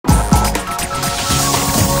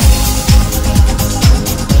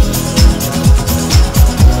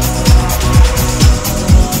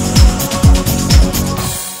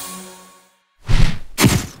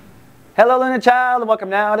Hello, Lunar Child, and welcome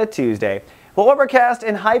now to Tuesday. Well, overcast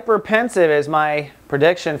and hyperpensive is my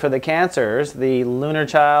prediction for the Cancers, the Lunar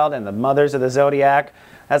Child and the mothers of the zodiac.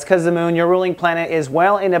 That's because the moon, your ruling planet, is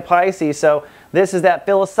well into Pisces, so this is that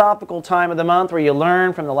philosophical time of the month where you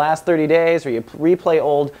learn from the last 30 days, or you replay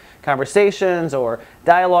old conversations or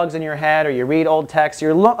dialogues in your head, or you read old texts.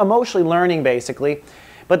 You're emotionally learning, basically.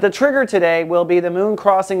 But the trigger today will be the moon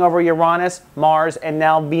crossing over Uranus, Mars, and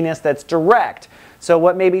now Venus that's direct. So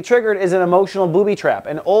what may be triggered is an emotional booby trap,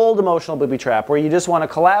 an old emotional booby trap, where you just want to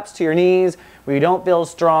collapse to your knees, where you don't feel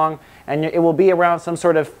strong, and it will be around some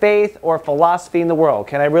sort of faith or philosophy in the world.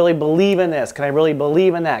 Can I really believe in this? Can I really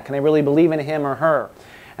believe in that? Can I really believe in him or her?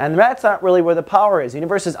 And that's not really where the power is. The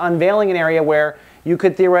universe is unveiling an area where you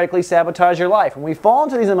could theoretically sabotage your life. When we fall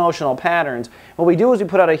into these emotional patterns, what we do is we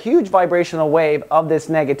put out a huge vibrational wave of this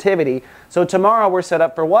negativity. So tomorrow we're set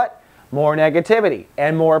up for what? More negativity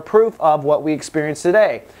and more proof of what we experience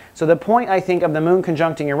today. So the point, I think, of the moon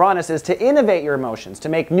conjuncting Uranus is to innovate your emotions, to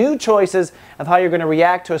make new choices of how you're going to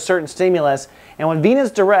react to a certain stimulus. And when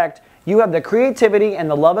Venus direct, you have the creativity and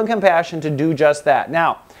the love and compassion to do just that.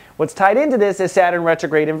 Now, what's tied into this is Saturn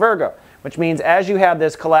retrograde in Virgo, which means as you have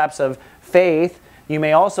this collapse of faith, you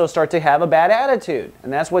may also start to have a bad attitude.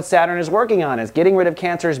 And that's what Saturn is working on, is getting rid of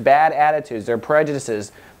Cancer's bad attitudes, their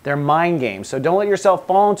prejudices, their mind games. So don't let yourself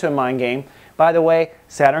fall into a mind game. By the way,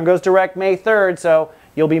 Saturn goes direct May 3rd, so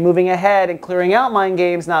you'll be moving ahead and clearing out mind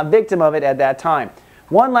games, not victim of it at that time.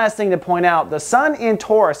 One last thing to point out, the Sun in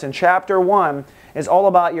Taurus in Chapter 1 is all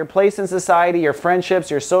about your place in society, your friendships,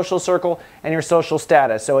 your social circle, and your social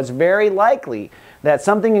status. So it's very likely that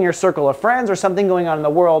something in your circle of friends or something going on in the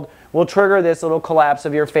world will trigger this little collapse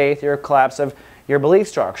of your faith, your collapse of your belief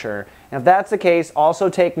structure. And if that's the case, also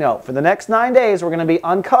take note. For the next 9 days, we're going to be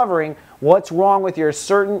uncovering what's wrong with your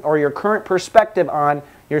certain or your current perspective on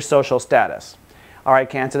your social status. All right,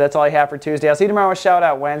 Cancer, that's all I have for Tuesday. I'll see you tomorrow with Shout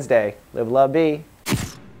Out Wednesday. Live, love, be.